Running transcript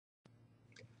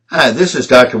Hi, this is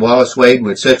Dr. Wallace Wade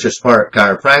with Citrus Park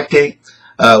Chiropractic.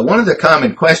 One of the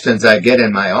common questions I get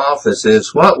in my office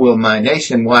is, what will my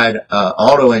nationwide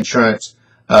auto insurance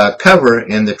cover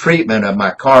in the treatment of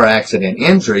my car accident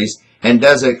injuries, and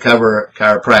does it cover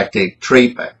chiropractic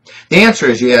treatment? The answer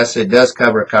is yes, it does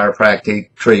cover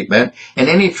chiropractic treatment and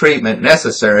any treatment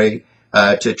necessary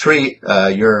to treat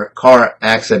your car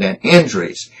accident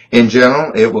injuries. In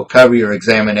general, it will cover your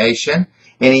examination,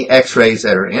 any x-rays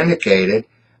that are indicated,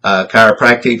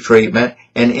 chiropractic treatment,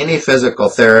 and any physical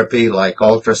therapy like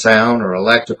ultrasound or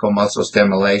electrical muscle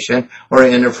stimulation or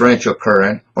interferential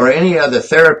current or any other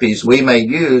therapies we may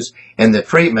use in the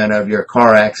treatment of your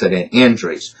car accident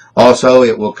injuries. Also,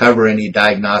 it will cover any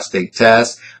diagnostic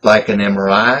tests like an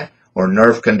MRI or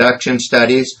nerve conduction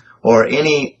studies or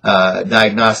any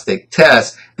diagnostic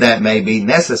tests that may be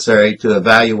necessary to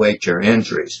evaluate your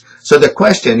injuries. So the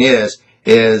question is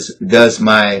does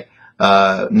my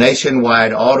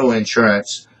nationwide auto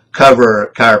insurance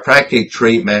cover chiropractic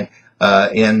treatment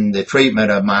in the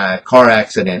treatment of my car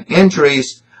accident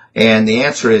injuries? And the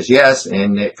answer is yes,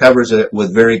 and it covers it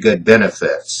with very good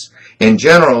benefits. In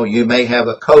general, you may have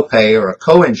a copay or a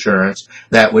co-insurance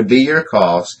that would be your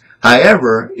cost.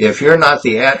 However, if you're not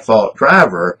the at-fault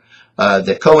driver,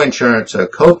 the co-insurance or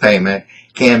copayment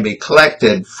can be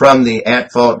collected from the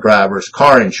at-fault driver's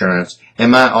car insurance,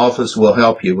 and my office will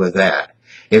help you with that.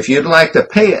 If you'd like to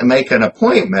make an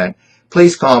appointment,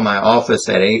 please call my office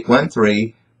at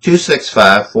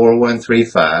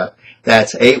 813-265-4135.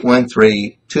 That's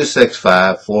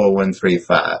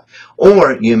 813-265-4135.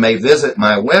 Or you may visit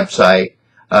my website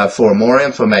for more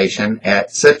information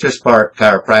at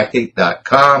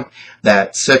citrusparkchiropractic.com.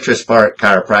 That's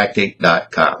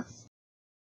citrusparkchiropractic.com.